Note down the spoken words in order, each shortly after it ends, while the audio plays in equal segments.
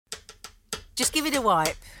Just give it a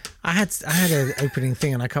wipe. I had an opening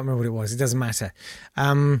thing and I can't remember what it was. It doesn't matter.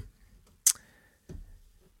 I've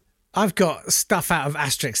got stuff out of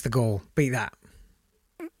Asterix the Gaul. Beat that.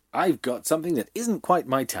 I've got something that isn't quite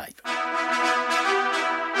my type.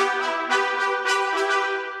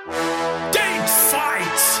 Date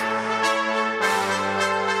Fight!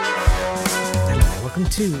 Hello, welcome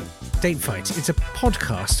to Date Fight. It's a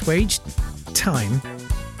podcast where each time,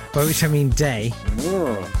 by which I mean day...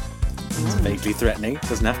 It's vaguely threatening.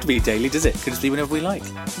 Doesn't have to be daily, does it? Could just be whenever we like.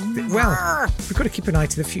 Well, we've got to keep an eye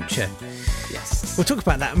to the future. Yes. We'll talk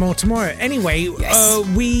about that more tomorrow. Anyway,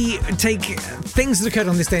 we take things that occurred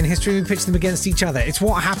on this day in history and we pitch them against each other. It's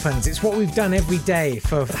what happens. It's what we've done every day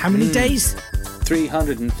for how many days?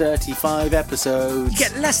 335 episodes. You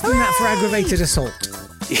get less than that for aggravated assault.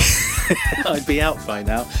 I'd be out by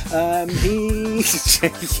now. Yeah, I'm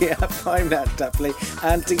that happily.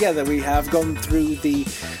 And together we have gone through the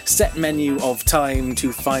set menu of time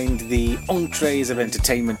to find the entrees of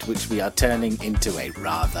entertainment which we are turning into a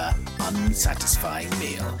rather unsatisfying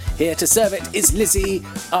meal. Here to serve it is Lizzie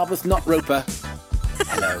Arbuthnot Roper.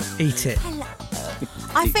 Hello. Eat it.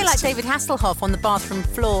 I feel like David Hasselhoff on the bathroom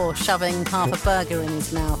floor shoving half a burger in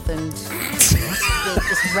his mouth and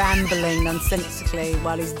just rambling nonsensically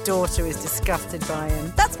while his daughter is disgusted by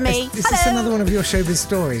him. That's me. Is this another one of your showbiz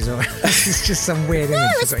stories, or is this just some weird image? No,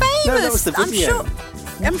 it's famous. No, that was the video.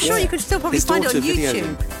 I'm sure you could still probably His find it on daughter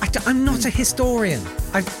videoed YouTube. I'm not a historian.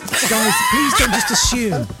 Guys, please don't just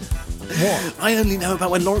assume. What? I only know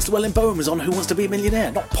about when Lawrence Llewellyn-Bowen was on Who Wants to Be a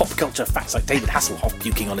Millionaire, not pop culture facts like David Hasselhoff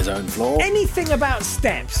puking on his own floor. Anything about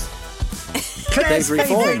steps. Claire's They've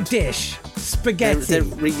favourite reformed. dish, spaghetti. They're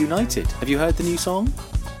reunited. Have you heard the new song?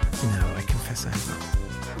 No, I confess I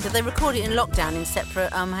haven't. Did they record it in lockdown in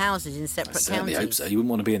separate houses in separate I certainly counties? hope so. You wouldn't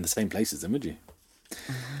want to be in the same place as them, would you?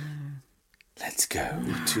 Let's go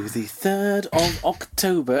to the 3rd of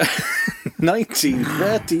October,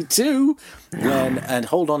 1932, when, and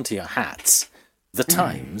hold on to your hats, the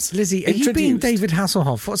Times Lizzie, are you being introduced... David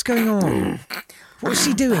Hasselhoff? What's going on? What's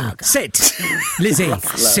she doing? Sit. Lizzie,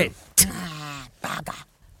 sit. I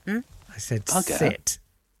said Bugger. sit.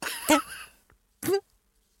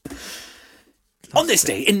 On this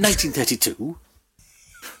day, in 1932,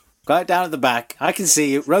 right down at the back, I can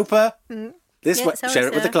see you. Roper, this Yeah, way, sorry, share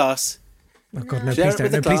it with sir. the class. Oh, God, no, Share please it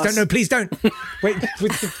with don't. No, the please class. don't. No, please don't. Wait.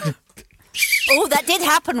 Oh, that did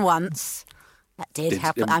happen once. That did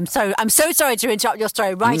happen. I'm so sorry to interrupt your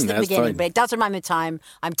story right at the that's beginning, fine. but it does remind me of time.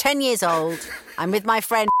 I'm 10 years old. I'm with my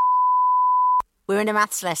friend. We're in a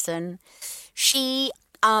maths lesson. She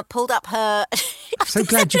pulled up her... I'm so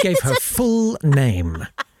glad you gave her full name.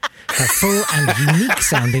 Her full and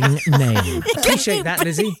unique-sounding name. Appreciate that,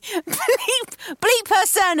 Lizzie. bleep her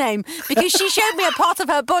surname, because she showed me a part of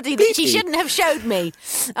her body that she shouldn't have showed me.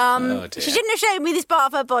 Oh, dear. She shouldn't have showed me this part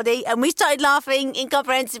of her body, and we started laughing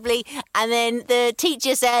incomprehensibly, and then the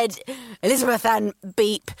teacher said, Elizabeth and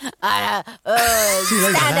beep,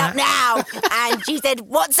 stand up now. And she said,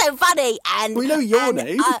 what's so funny? And We know your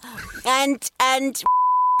name.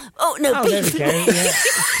 Oh, no, Oh, beep. there we go. Yeah.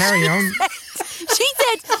 Carry on. She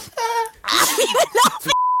said, we were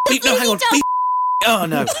laughing. Beep, no, hang on. Beep. Oh,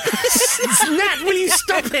 no. Nat, will you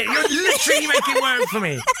stop it? You're literally making work for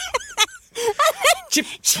me. She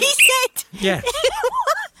said, Yeah.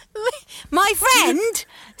 my friend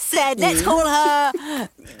said, let's call her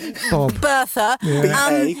Bob. Bertha.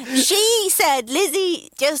 B.A.. She said, Lizzie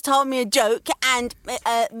just told me a joke, and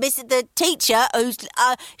the teacher,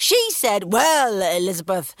 she said, well,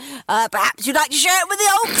 Elizabeth, perhaps you'd like to share it with the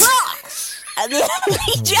whole class. And the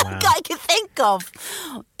only joke I could think of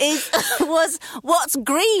was what's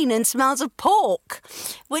green and smells of pork,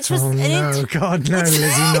 which was Oh, no. God, no, Lizzie,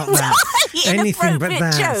 not that. entirely Anything but inappropriate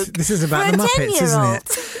that. joke This is about for the a Muppets, isn't 10-year-old. it?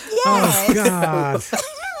 Yes.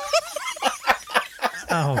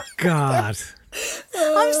 Oh, God. Oh, God.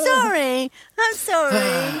 I'm sorry.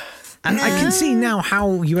 And I can see now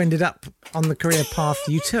how you ended up on the career path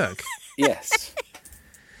you took. Yes.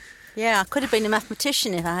 Yeah, I could have been a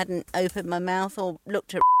mathematician if I hadn't opened my mouth or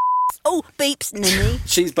looked at. Oh, beeps, Ninny.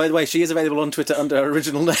 She's, by the way, she is available on Twitter under her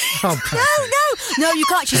original name. Oh, perfect. No, you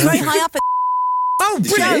can't. She's very high up. Oh,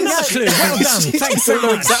 brilliant. No, That's a clue. Well done. Thanks so Do you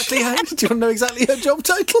know much. exactly do you want to know exactly her job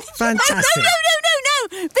title? Fantastic. No.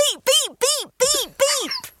 Beep.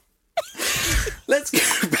 Let's go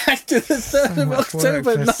back to the 3rd of Much work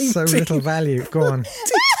October, for 19... so little value. Go on.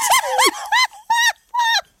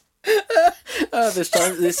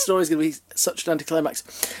 This story is going to be such an anticlimax.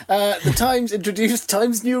 The Times introduced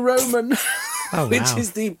Times New Roman, Oh, which wow.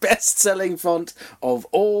 is the best-selling font of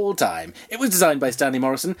all time. It was designed by Stanley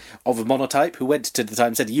Morrison of Monotype, who went to the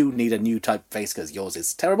Times and said, you need a new typeface because yours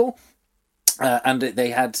is terrible. And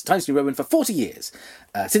they had Times New Roman for 40 years.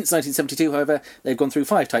 Since 1972, however, they've gone through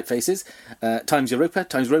 5 typefaces. Times Europa,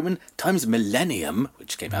 Times Roman, Times Millennium,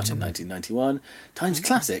 which came out in 1991, Times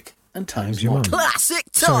Classic, and Times Modern. Classic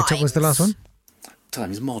times. Sorry, what was the last one?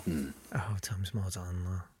 Times Modern. Oh, Times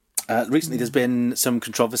Modern. Recently, there's been some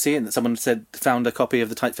controversy, and that someone found a copy of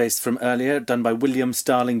the typeface from earlier, done by William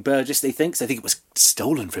Starling Burgess. They think it was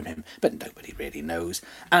stolen from him, but nobody really knows.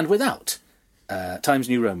 And without Times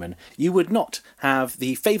New Roman, you would not have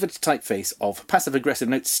the favoured typeface of passive-aggressive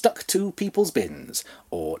notes stuck to people's bins,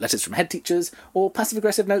 or letters from head teachers, or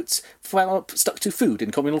passive-aggressive notes stuck to food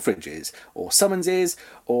in communal fridges, or summonses,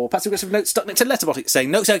 or passive-aggressive notes stuck next to letterbox saying,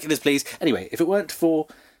 "No circulars, please." Anyway, if it weren't for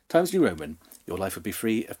Times New Roman, your life would be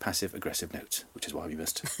free of passive-aggressive notes, which is why we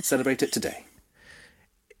must celebrate it today.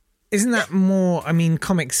 Isn't that more... I mean,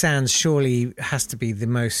 Comic Sans surely has to be the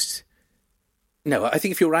most... No, I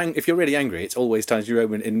think if you're really angry, it's always Times New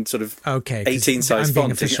Roman in sort of 18 size I'm being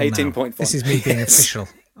font, official 18 now. point font. This is me being official.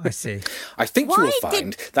 I see. I think you will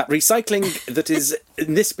find that recycling that is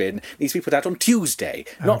in this bin needs to be put out on Tuesday,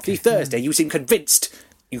 not the Thursday. You seem convinced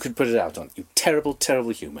you could put it out on. You terrible,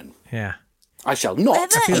 terrible human. Yeah. I shall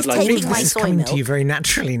not. Whoever is like taking me. my This is soy coming milk. to you very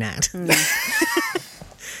naturally, Nat.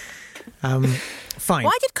 Fine.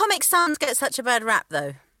 Why did Comic Sans get such a bad rap,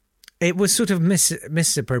 though? It was sort of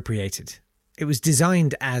misappropriated. It was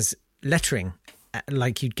designed as lettering,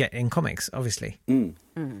 like you'd get in comics, obviously. It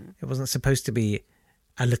wasn't supposed to be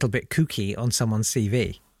a little bit kooky on someone's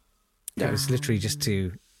CV. It was literally just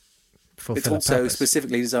to fulfill It's a also purpose.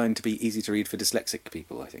 specifically designed to be easy to read for dyslexic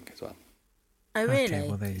people, I think, as well. Oh, really? Okay,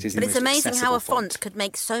 well, It is the But it's most amazing how a accessible font could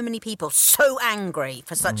make so many people so angry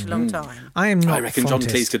for such a long time. I am not I reckon John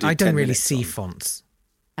fontist. Cleese could do I don't 10 really minutes see on- fonts.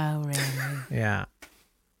 Oh, really? Yeah.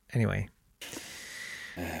 Anyway.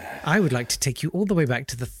 I would like to take you all the way back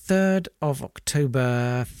to the 3rd of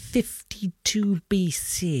October, 52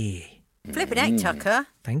 BC. Flippin' heck, Tucker.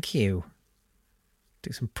 Thank you.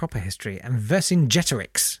 Do some proper history. And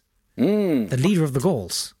Vercingetorix, the leader of the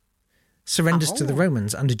Gauls, surrenders to the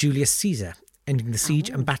Romans under Julius Caesar, ending the siege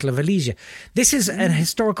and Battle of Alesia. This is an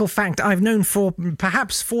historical fact I've known for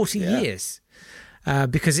perhaps 40 years,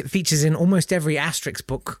 because it features in almost every Asterix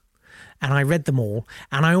book. And I read them all.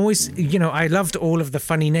 And I always, I loved all of the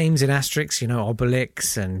funny names in Asterix,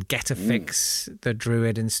 Obelix and Getafix, the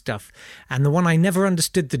druid and stuff. And the one I never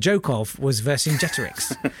understood the joke of was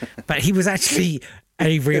Vercingetorix. But he was actually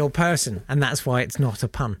a real person. And that's why it's not a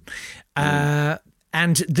pun.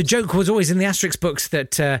 And the joke was always in the Asterix books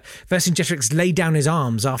that Vercingetorix laid down his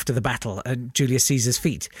arms after the battle at Julius Caesar's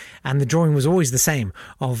feet. And the drawing was always the same,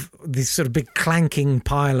 of this sort of big clanking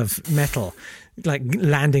pile of metal, like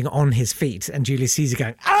landing on his feet, and Julius Caesar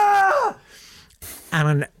going, "Ah!"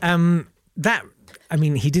 And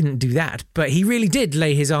he didn't do that, but he really did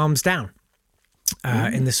lay his arms down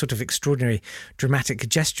in this sort of extraordinary dramatic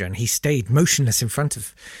gesture, and he stayed motionless in front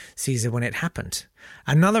of Caesar when it happened.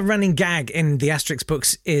 Another running gag in the Asterix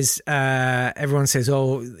books is everyone says,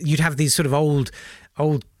 "Oh, you'd have these sort of old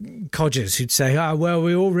codgers who'd say, "Oh, well,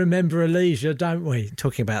 we all remember Alesia, don't we?"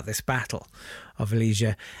 Talking about this battle of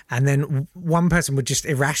Alesia. And then one person would just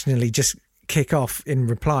irrationally just kick off in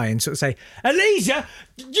reply and sort of say, "Alesia,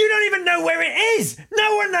 you don't even know where it is.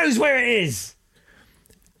 No one knows where it is."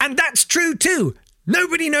 And that's true too.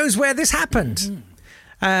 Nobody knows where this happened.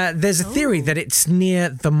 There's a theory that it's near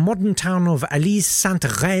the modern town of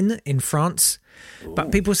Alise-Sainte-Reine in France.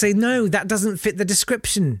 But people say, no, that doesn't fit the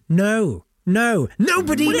description. No,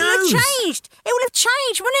 nobody knows. It would have changed. It would have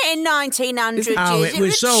changed, wouldn't it, in 1900 Oh, years?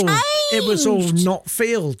 it was all not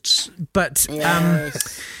fields. But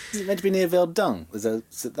Yes. Is it meant to be near Verdun? So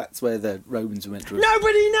that's where the Romans went to...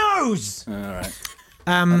 nobody knows. All right.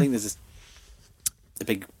 I think there's a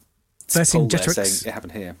big poll there Vercingetorix saying it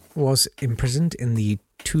happened here. was imprisoned in the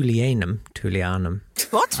Tullianum.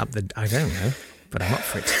 What? I don't know, but I'm up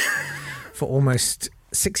for it. For almost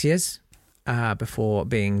 6 years before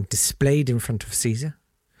being displayed in front of Caesar.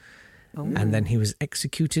 And then he was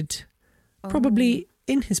executed, probably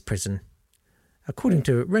in his prison, according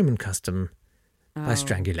to Roman custom, by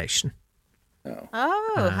strangulation.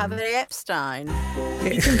 How very Epstein.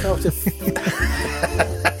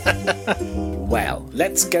 Well,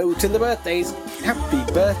 let's go to the birthdays.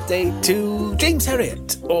 Happy birthday to James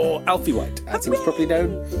Herriot, or Alfie White, as he was probably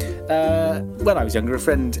known. When I was younger, a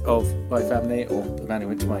friend of my family, or the man who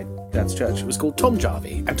went to my dad's church, was called Tom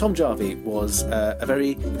Jarvie. And Tom Jarvie was a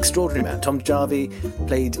very extraordinary man. Tom Jarvie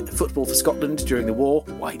played football for Scotland during the war.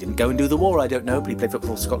 Why he didn't go and do the war, I don't know, but he played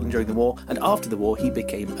football for Scotland during the war. And after the war, he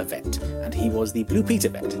became a vet. And he was the Blue Peter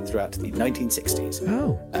vet throughout the 1960s.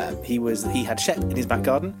 Oh. He had Shep in his back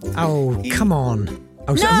garden. Oh, come on.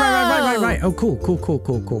 Oh, so, No! right. Oh, cool.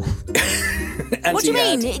 And What do you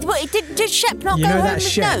he mean? Did Shep not You go know home that with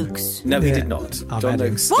Shep? Noakes? No, he Yeah. did not. I've John had him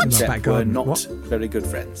Noakes in and my Shep back were garden. not What? very good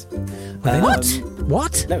friends. What?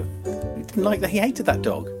 What? No, he didn't like that. He hated that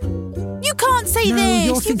dog. You can't say No, this.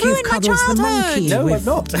 you're You've thinking of ruined my Cuddles the childhood. monkey. No, With I'm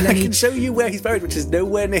not. I Lenny- can show you where he's buried, which is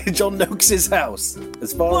nowhere near John Noakes' house.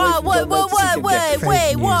 As far away Whoa, from whoa, John whoa, Noakes as you whoa, can get. wait,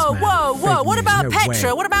 Fake news, man. Fake What news, about no Petra?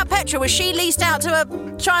 way. What about Petra? Was she leased out to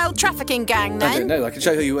a child trafficking gang I then? don't know. I can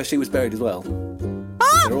show you where she was buried as well.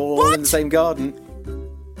 Ah, They're all what? in the same garden.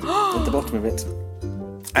 At the bottom of it.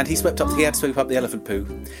 And he had to sweep up the elephant poo.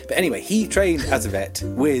 But anyway, he trained as a vet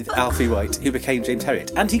with Alfie White, who became James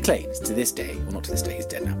Herriot. And he claims to this day, well, not to this day, he's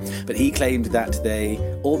dead now, but he claimed that they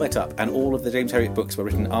all met up and all of the James Herriot books were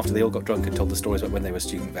written after they all got drunk and told the stories about when they were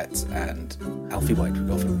student vets. And Alfie White would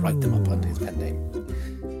often write them up under his pen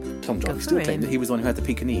name. Tom Jarvis still for claimed him. that he was the one who had the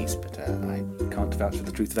Pekingese, but I can't vouch for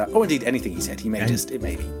the truth of that. Or indeed anything he said. It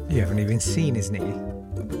may be. You haven't even seen his knee.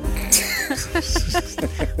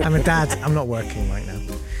 I'm a dad. I'm not working right now.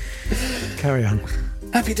 Carry on.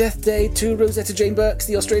 Happy Death Day to Rosetta Jane Burks,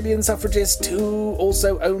 the Australian suffragist who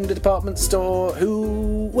also owned a department store,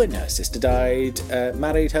 who, when her sister died,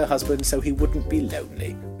 married her husband so he wouldn't be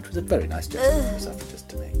lonely, which was a very nice gesture for a suffragist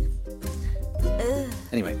to make.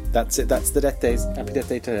 Anyway, that's it. That's the Death Days. Happy Death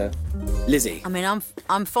Day to her. Lizzie. I mean,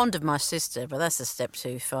 I'm fond of my sister, but that's a step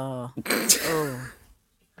too far. Oh,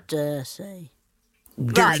 dirty.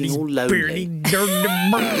 Dirty or lonely.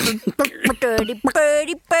 Birdie,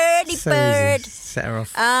 birdie, So bird. easy. Set her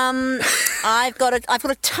off. I've got a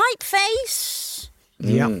typeface.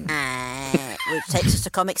 Yeah. Which takes us to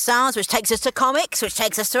Comic Sans, which takes us to comics, which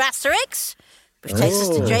takes us to Asterix, which takes us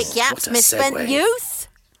to Drake Yap's what a Misspent segue. Youth.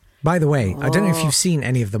 By the way, I don't know if you've seen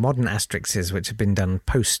any of the modern Asterixes which have been done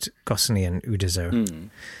post Goscinny and Uderzo.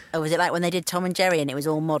 Oh, was it like when they did Tom and Jerry and it was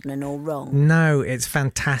all modern and all wrong? No, it's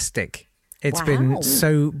fantastic. It's Wow. been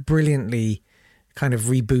so brilliantly kind of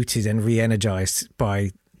rebooted and re-energized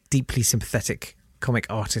by deeply sympathetic comic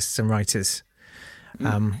artists and writers.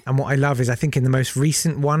 And what I love is I think in the most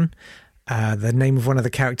recent one, the name of one of the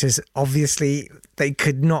characters, obviously they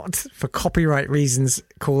could not, for copyright reasons,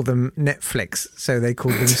 call them Netflix. So they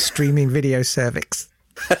called them Streaming Video Cervix.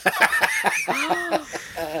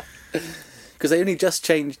 Because they only just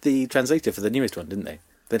changed the translator for the newest one, didn't they?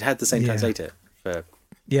 They'd had the same Yeah. translator for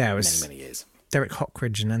Yeah, it was many years. Derek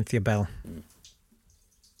Hockridge and Anthea Bell.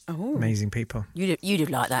 Oh, Amazing people. you'd have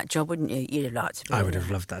liked that job, wouldn't you? You'd have liked to be. I would have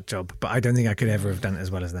loved that job, but I don't think I could ever have done it as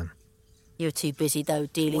well as them. You were too busy though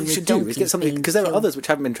dealing What you with should do donkeys is get something, being because there are killed. others which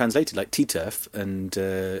haven't been translated, like T-Turf and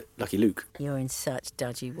Lucky Luke. You're in such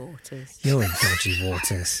dodgy waters. You're in dodgy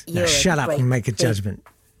waters. Now You're a shut up great and make a big judgment.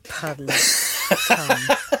 Puddle of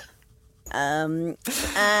Tom.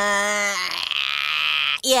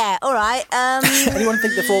 Yeah, all right. Anyone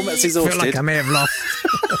think the format's I feel exhausted? like I may have lost.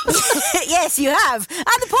 Yes, you have. And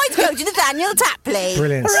the points go to the Daniel Tapley.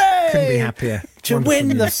 Brilliant. Hooray! Couldn't be happier. To Wonderful win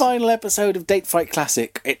the news. final episode of Date Fight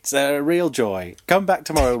Classic, it's a real joy. Come back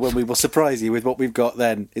tomorrow when we will surprise you with what we've got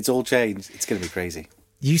then. It's all changed. It's going to be crazy.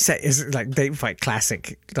 You say it's like Date Fight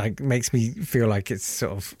Classic, like makes me feel like it's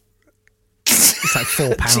sort of it's like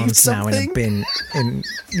 £4 now in a something? bin.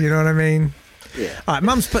 You know what I mean? Yeah. All right,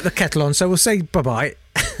 Mum's put the kettle on, so we'll say bye-bye.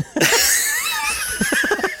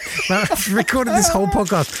 Well, I've recorded this whole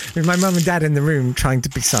podcast with my mum and dad in the room trying to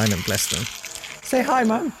be silent, bless them. Say hi,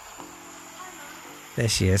 Mum. There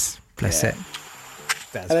she is. Bless Yeah. it.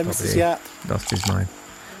 Dad's Hello, probably Mrs. Yap. lost his mind.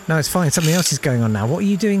 No, it's fine. Something else is going on now. What are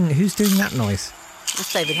you doing? Who's doing that noise?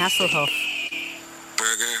 That's David Hasselhoff.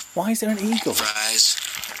 Burger, Why is there an eagle? fries,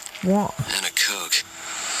 What? and a Coke.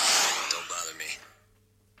 Don't bother me.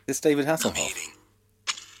 It's David I'm Hasselhoff. eating.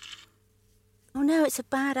 Oh no, it's a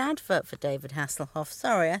bad advert for David Hasselhoff.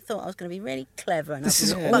 Sorry, I thought I was going to be really clever and This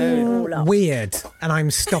is fuck it all up. weird, and I'm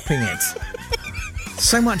stopping it.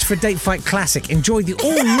 So much for Date Fight Classic. Enjoy the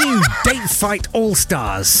all-new Date Fight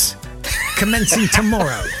All-Stars, commencing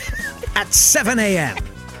tomorrow at 7 a.m.